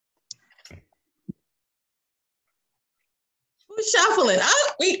Shuffling.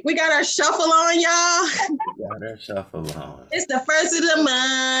 Oh, we got our shuffle on, y'all. We got our shuffle on. It's the first of the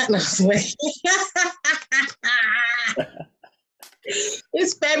month. No,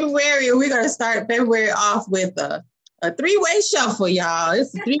 it's February. We're gonna start February off with a three-way shuffle, y'all.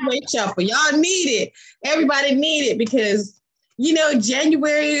 It's a three-way shuffle. Y'all need it. Everybody need it because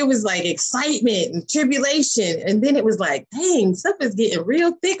January it was like excitement and tribulation, and then it was like, dang, stuff is getting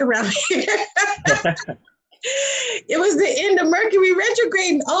real thick around here. It was the end of Mercury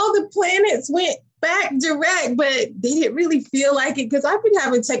retrograde, and all the planets went back direct, but they didn't really feel like it because I've been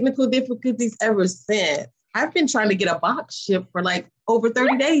having technical difficulties ever since. I've been trying to get a box shipped for like over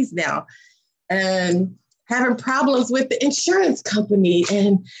 30 days now and having problems with the insurance company,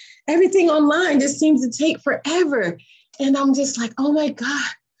 and everything online just seems to take forever. And I'm just like, oh my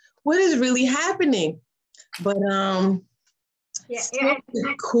God, what is really happening? But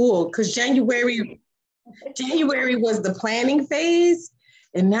cool, because January was the planning phase,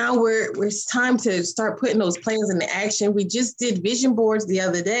 and now it's time to start putting those plans into action. We just did vision boards the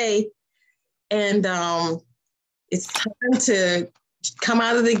other day, and it's time to come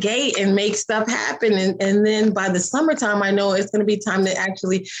out of the gate and make stuff happen. And then by the summertime, I know it's going to be time to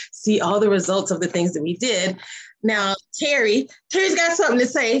actually see all the results of the things that we did. Now, Terry's got something to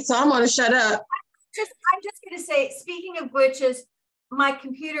say, so I'm going to shut up. I'm just going to say, speaking of glitches, my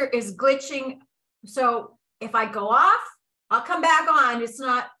computer is glitching. So if I go off, I'll come back on. It's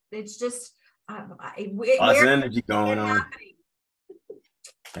just lots of energy going on.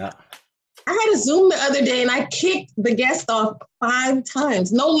 Yeah. I had a Zoom the other day and I kicked the guest off 5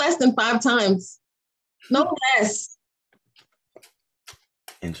 times, no less than 5 times, no less.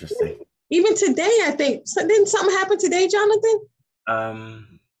 Interesting. Even today, I think, didn't something happen today, Jonathan?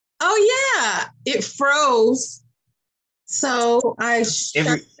 Oh yeah, it froze. So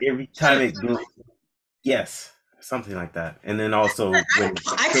every time it goes, yes, something like that. And then also I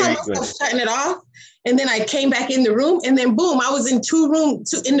caught myself shutting it off, and then I came back in the room, and then boom, I was in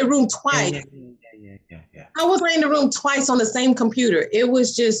the room twice. Yeah. I was in the room twice on the same computer. It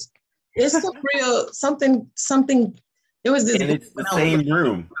was just, it's a real something. It was this. And it's the same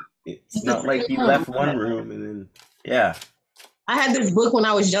room. It's not like you left one room and then, yeah. I had this book when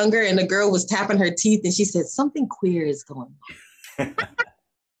I was younger, and the girl was tapping her teeth, and she said, something queer is going on.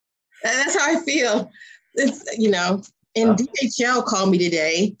 That's how I feel. It's, and DHL called me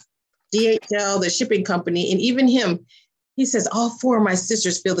today, DHL, the shipping company, and even him, he says, all 4 of my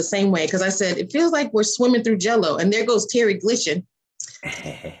sisters feel the same way. Because I said, it feels like we're swimming through Jello, and there goes Terry glitching.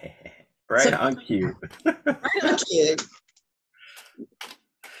 Right on cue. Right on cue.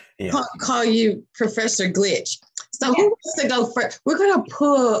 Yeah. Call you Professor Glitch. So who wants to go first? We're going to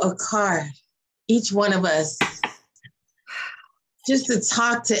pull a card, each one of us, just to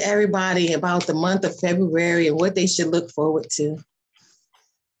talk to everybody about the month of February and what they should look forward to.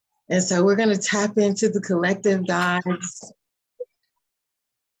 And so we're going to tap into the collective guides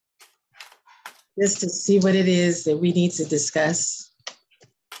just to see what it is that we need to discuss.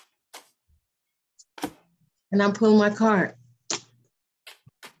 And I'm pulling my card.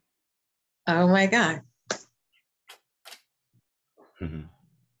 Oh my God. Mm-hmm.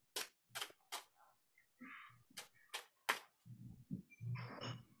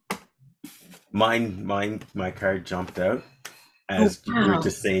 My card jumped out as you were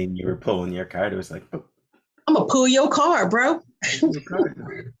just saying you were pulling your card. It was like, oh. I'm gonna pull your card, bro.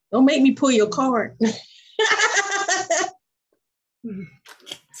 Don't make me pull your card.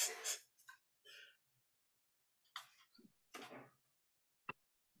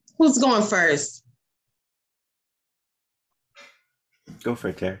 Who's going first? Go for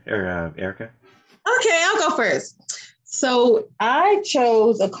it, Terry, or Erica. Okay, I'll go first. So I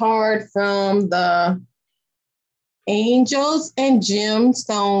chose a card from the Angels and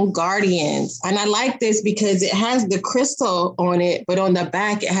Gemstone Guardians. And I like this because it has the crystal on it, but on the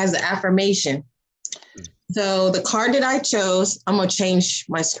back, it has the affirmation. So the card that I chose, I'm going to change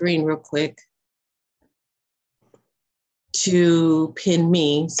my screen real quick to pin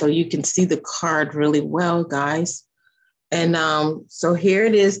me so you can see the card really well, guys. And so here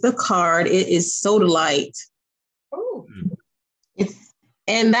it is, the card. It is Sodalite. Oh.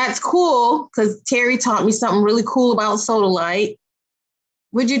 And that's cool because Terry taught me something really cool about Sodalite.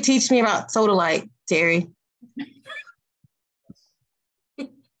 What'd you teach me about Sodalite, Terry? I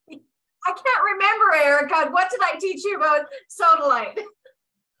can't remember, Erica. What did I teach you about Sodalite?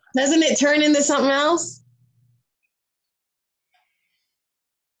 Doesn't it turn into something else?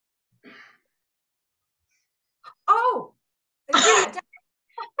 Oh, yeah.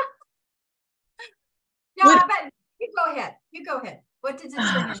 No, but you go ahead. You go ahead. What did it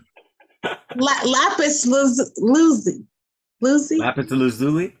turn into? Lapis lazuli. Lucy? Lapis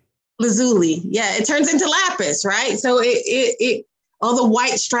lazuli? Lazuli. Yeah, it turns into lapis, right? So it all the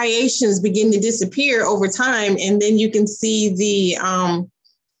white striations begin to disappear over time, and then you can see the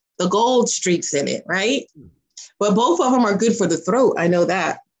gold streaks in it, right? But both of them are good for the throat. I know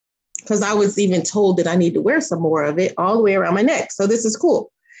that because I was even told that I need to wear some more of it all the way around my neck. So this is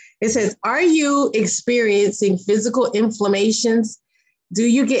cool. It says, are you experiencing physical inflammations? Do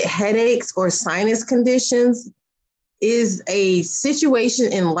you get headaches or sinus conditions? Is a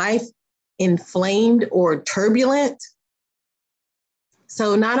situation in life inflamed or turbulent?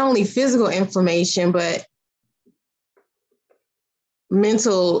 So not only physical inflammation, but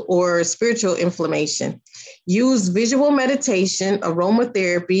mental or spiritual inflammation. Use visual meditation,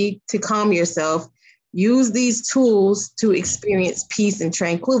 aromatherapy to calm yourself. Use these tools to experience peace and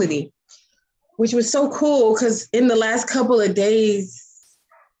tranquility, which was so cool because in the last couple of days,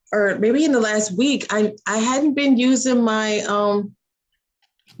 or maybe in the last week, I hadn't been using my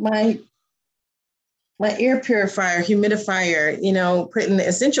my air purifier, humidifier, you know, putting the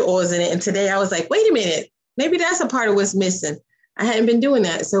essential oils in it. And today I was like, wait a minute, maybe that's a part of what's missing. I hadn't been doing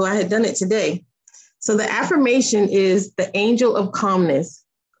that. So I had done it today. So the affirmation is the angel of calmness.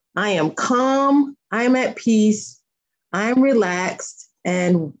 I am calm. I am at peace. I am relaxed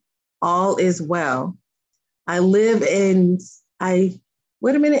and all is well. I live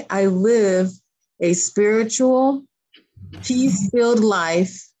a spiritual, peace-filled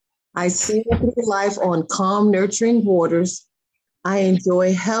life. I sail through life on calm, nurturing waters. I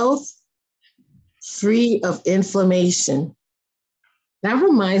enjoy health free of inflammation. That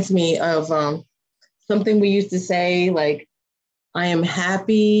reminds me of something we used to say, like, I am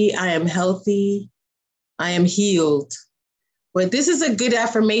happy, I am healthy, I am healed. But this is a good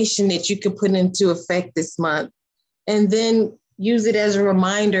affirmation that you could put into effect this month and then use it as a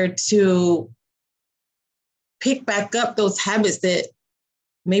reminder to pick back up those habits that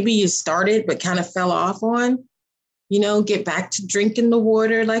maybe you started but kind of fell off on. You know, get back to drinking the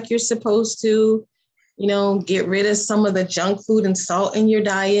water like you're supposed to. You know, get rid of some of the junk food and salt in your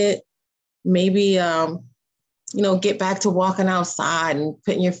diet. Maybe, get back to walking outside and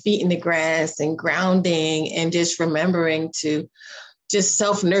putting your feet in the grass and grounding and just remembering to just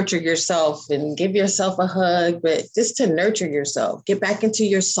self-nurture yourself and give yourself a hug, but just to nurture yourself. Get back into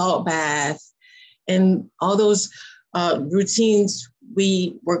your salt bath and all those routines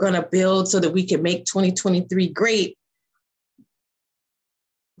we're going to build so that we can make 2023 great.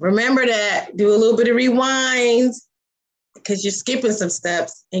 Remember that. Do a little bit of rewind because you're skipping some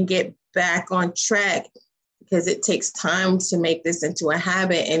steps and get back on track because it takes time to make this into a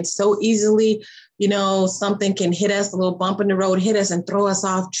habit. And so easily, something can hit us, a little bump in the road, hit us and throw us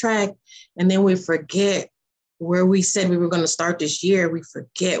off track. And then we forget where we said we were going to start this year. We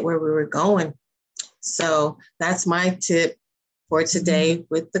forget where we were going. So that's my tip for today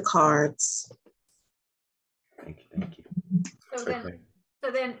with the cards. Thank you. So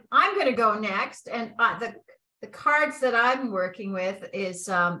then I'm going to go next. And the cards that I'm working with is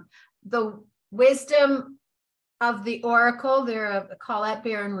the Wisdom of the Oracle. They're a Colette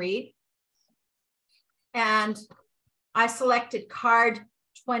Baron-Reid. And I selected card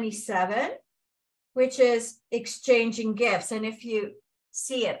 27, which is exchanging gifts. And if you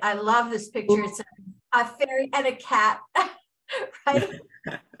see it, I love this picture. It's a fairy and a cat, right?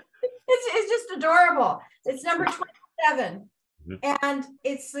 It's just adorable. It's number 27. And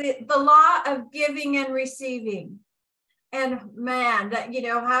it's the law of giving and receiving. And man, that,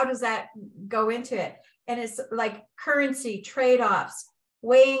 how does that go into it? And it's like currency, trade-offs,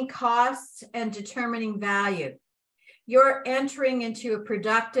 weighing costs and determining value. You're entering into a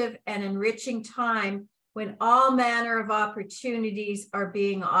productive and enriching time when all manner of opportunities are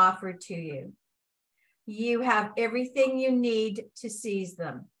being offered to you. You have everything you need to seize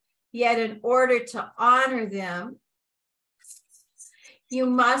them. Yet in order to honor them, you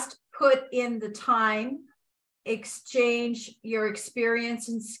must put in the time, exchange your experience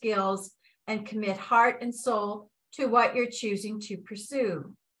and skills, and commit heart and soul to what you're choosing to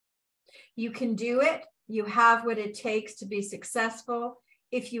pursue. You can do it. You have what it takes to be successful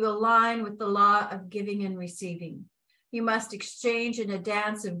if you align with the law of giving and receiving. You must exchange in a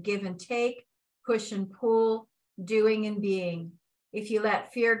dance of give and take, push and pull, doing and being. If you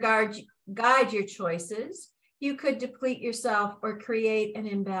let fear guide your choices, you could deplete yourself or create an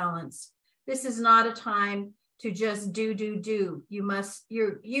imbalance. This is not a time to just do. You must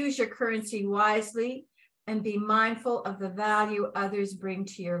use your currency wisely and be mindful of the value others bring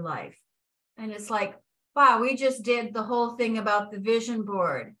to your life. And it's like, wow, we just did the whole thing about the vision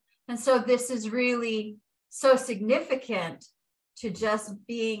board. And so this is really so significant to just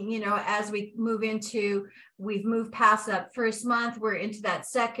being, you know, as we move into, we've moved past that first month, we're into that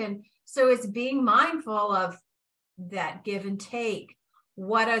second. So it's being mindful of that give and take.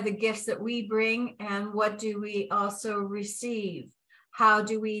 What are the gifts that we bring, and what do we also receive? How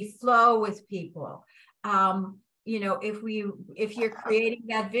do we flow with people? You know, if you're creating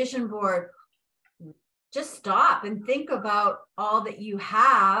that vision board, just stop and think about all that you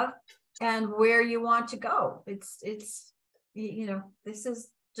have and where you want to go. It's you know, this is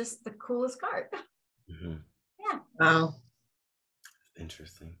just the coolest card. Mm-hmm. Yeah. Wow.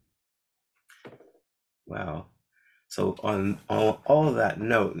 Interesting. Wow. So on all of that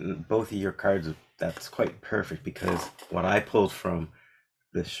note, both of your cards, that's quite perfect, because what I pulled from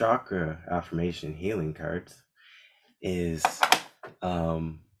the chakra affirmation healing cards is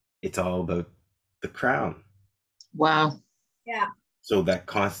it's all about the crown. Wow. Yeah. So that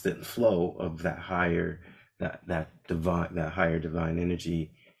constant flow of that higher divine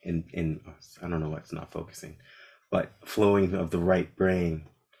energy in I don't know what's not focusing, but flowing of the right brain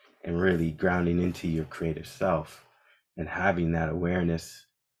and really grounding into your creative self and having that awareness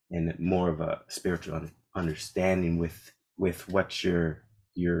and more of a spiritual understanding with what you're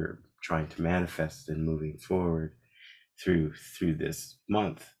trying to manifest and moving forward through this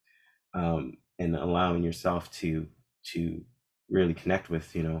month, and allowing yourself to really connect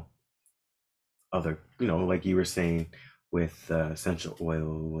with, you know, other, you know, like you were saying, with essential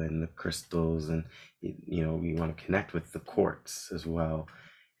oil and the crystals, and you know, you want to connect with the quartz as well.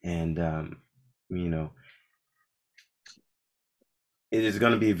 And you know, it is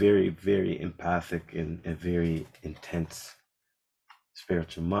going to be very, very empathic and a very intense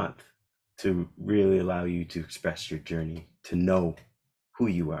spiritual month to really allow you to express your journey, to know who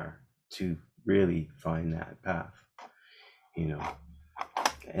you are, to really find that path, you know.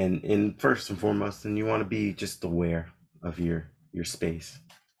 And first and foremost, and you want to be just aware of your space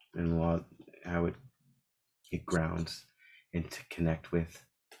and how it grounds, and to connect with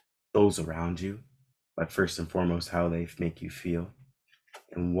those around you, but first and foremost, how they make you feel,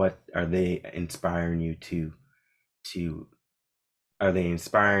 and what are they inspiring you to are they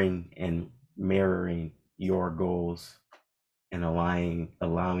inspiring and mirroring your goals, and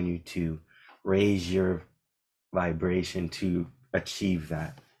allowing you to raise your vibration to achieve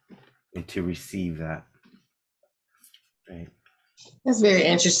that and to receive that, right? That's very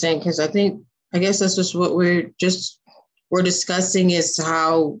interesting, because I guess that's just what we're discussing, is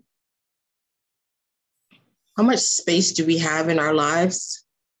how much space do we have in our lives,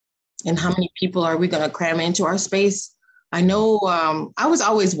 and how many people are we going to cram into our space. I know I was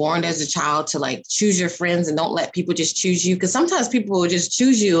always warned as a child to like choose your friends and don't let people just choose you, because sometimes people will just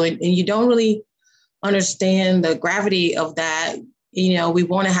choose you, and you don't really understand the gravity of that. You know, we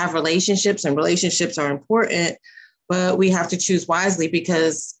want to have relationships, and relationships are important, but we have to choose wisely,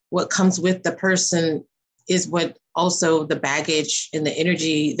 because what comes with the person is what also the baggage and the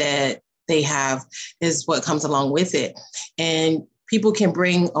energy that they have is what comes along with it. And people can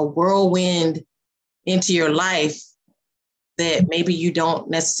bring a whirlwind into your life that maybe you don't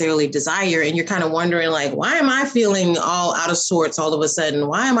necessarily desire. And you're kind of wondering, like, why am I feeling all out of sorts all of a sudden?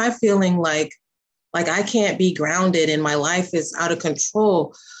 Why am I feeling like I can't be grounded and my life is out of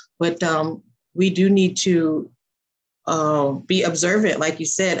control? But we do need to be observant, like you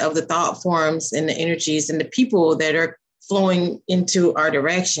said, of the thought forms and the energies and the people that are flowing into our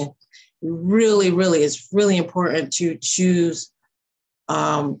direction. Really, really, it's really important to choose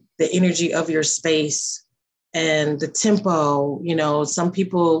the energy of your space and the tempo. You know, some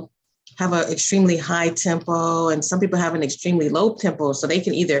people have an extremely high tempo and some people have an extremely low tempo. So they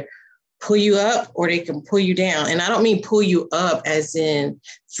can either pull you up or they can pull you down. And I don't mean pull you up as in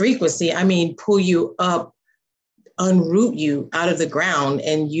frequency. I mean, pull you up, unroot you out of the ground,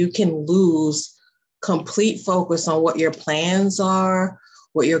 and you can lose complete focus on what your plans are,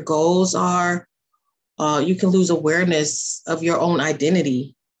 what your goals are. You can lose awareness of your own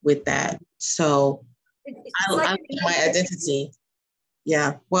identity with that. So I lose my identity.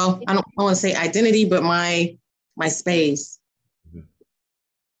 Yeah. Well, I don't want to say identity, but my space.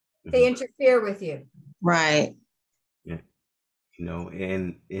 They interfere with you. Right. Yeah. You know,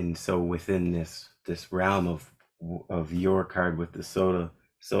 and so within this realm of your card with the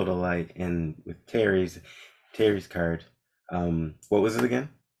soda light, and with Terry's card, what was it again?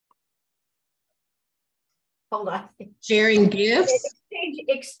 Hold on. Sharing gifts.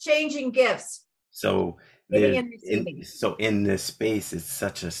 Exchanging gifts. So in this space, it's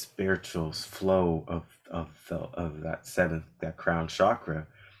such a spiritual flow of that crown chakra,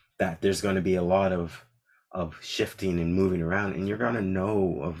 that there's going to be a lot of shifting and moving around, and you're going to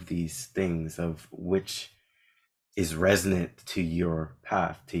know of these things, of which is resonant to your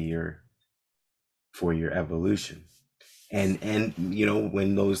path, for your evolution. And you know,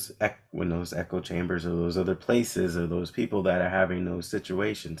 when those echo chambers, or those other places, or those people that are having those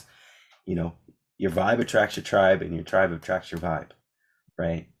situations, you know, your vibe attracts your tribe, and your tribe attracts your vibe,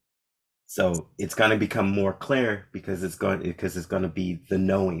 right? So it's going to become more clear, because it's going to be the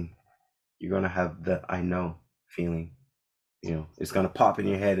knowing. You're going to have the I know feeling. You know, it's going to pop in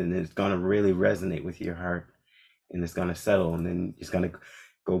your head, and it's going to really resonate with your heart, and it's going to settle, and then it's going to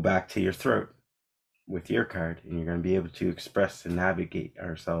go back to your throat with your card, and you're going to be able to express and navigate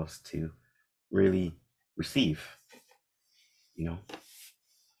ourselves to really receive, you know.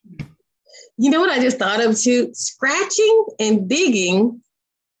 You know what I just thought of too? Scratching and digging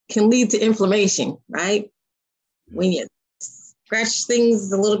can lead to inflammation, right? When you scratch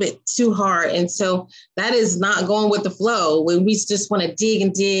things a little bit too hard. And so that is not going with the flow. When we just want to dig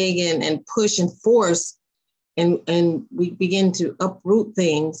and push and force, and we begin to uproot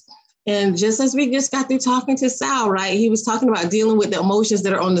things. And just as we just got through talking to Sal, right? He was talking about dealing with the emotions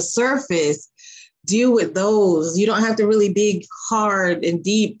that are on the surface. Deal with those. You don't have to really dig hard and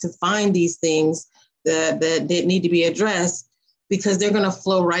deep to find these things that need to be addressed, because they're going to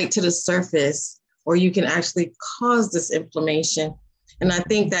flow right to the surface, or you can actually cause this inflammation. And I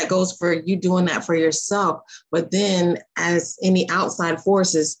think that goes for you doing that for yourself. But then as any outside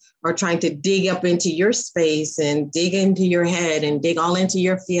forces are trying to dig up into your space and dig into your head and dig all into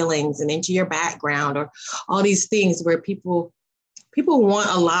your feelings and into your background, or all these things where people want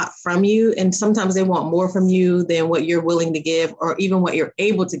a lot from you, and sometimes they want more from you than what you're willing to give, or even what you're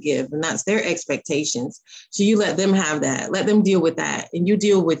able to give, and that's their expectations. So you let them have that, let them deal with that, and you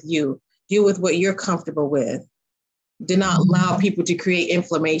deal with what you're comfortable with. Do not allow people to create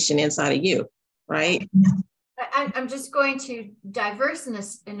inflammation inside of you, right? I'm just going to diverse in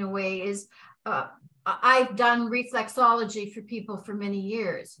this in a way is I've done reflexology for people for many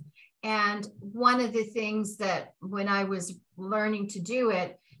years. And one of the things that when I was learning to do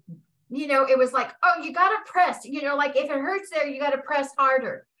it, you know, it was like, oh, you got to press, you know, like if it hurts there, you got to press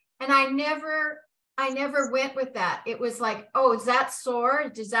harder. And I never went with that. It was like, oh, is that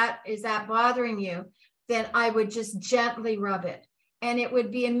sore? Is that bothering you? Then I would just gently rub it. And it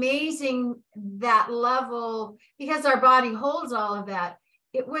would be amazing, that level, because our body holds all of that.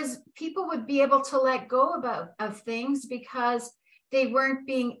 It was, people would be able to let go of things because they weren't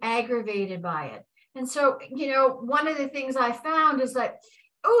being aggravated by it. And so, you know, one of the things I found is that,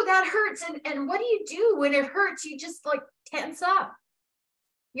 oh, that hurts. And what do you do when it hurts? You just like tense up.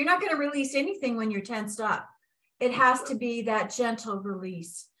 You're not going to release anything when you're tensed up. It has to be that gentle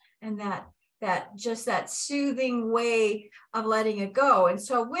release, and that just that soothing way of letting it go. And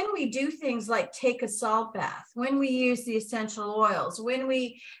so when we do things like take a salt bath, when we use the essential oils, when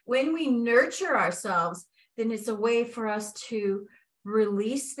we nurture ourselves, then it's a way for us to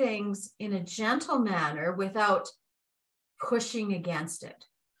release things in a gentle manner without pushing against it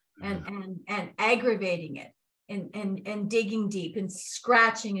and aggravating it and digging deep and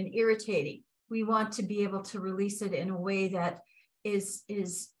scratching and irritating. We want to be able to release it in a way that is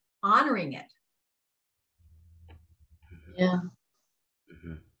honoring it. Yeah.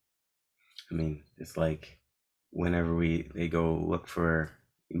 Mm-hmm. I mean, it's like whenever they go look for,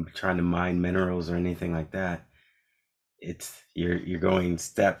 trying to mine minerals or anything like that, it's you're going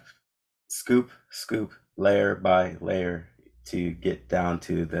scoop, layer by layer to get down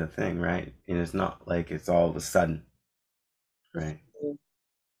to the thing, right? And it's not like it's all of a sudden, right?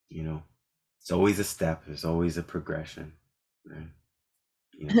 You know, it's always a step. There's always a progression, right?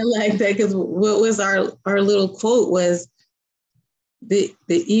 You know? I like that, because what was our little quote was, the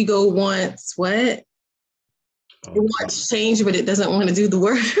ego wants what? It wants change, but it doesn't want to do the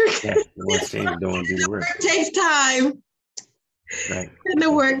work. Yeah, it wants change, but don't want to do the work. It takes time. Right. And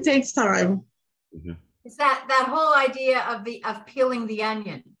the work takes time. Mm-hmm. It's that whole idea of peeling the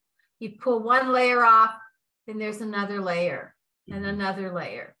onion. You pull one layer off, then there's another layer and another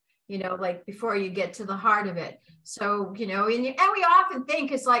layer, you know, like before you get to the heart of it. So, you know, and we often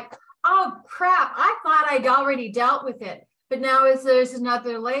think it's like, oh crap, I thought I'd already dealt with it, but now there's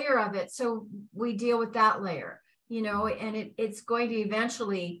another layer of it. So we deal with that layer, you know, and it's going to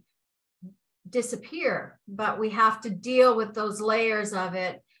eventually disappear, but we have to deal with those layers of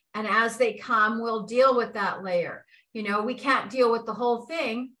it. And as they come, we'll deal with that layer. You know, we can't deal with the whole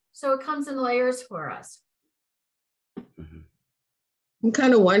thing, so it comes in layers for us. I'm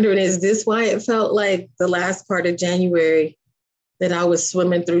kind of wondering, is this why it felt like the last part of January that I was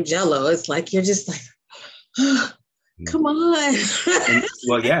swimming through Jello? It's like, you're just like, oh, come on.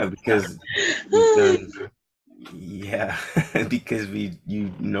 Well, yeah, because we've done, yeah, because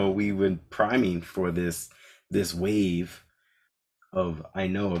we were priming for this this wave of, I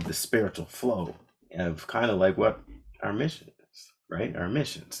know, of the spiritual flow of kind of like what our mission is, right? Our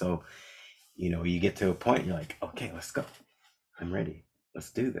mission. So, you get to a point, you're like, okay, let's go. I'm ready.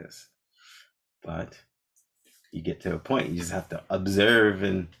 Let's do this. But you get to a point, you just have to observe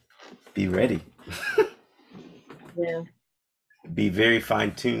and be ready. Yeah. Be very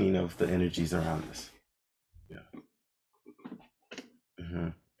fine-tuning of the energies around us. Yeah. Mm-hmm.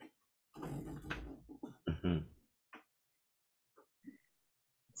 Mm-hmm.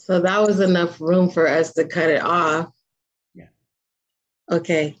 So that was enough room for us to cut it off. Yeah.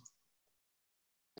 Okay.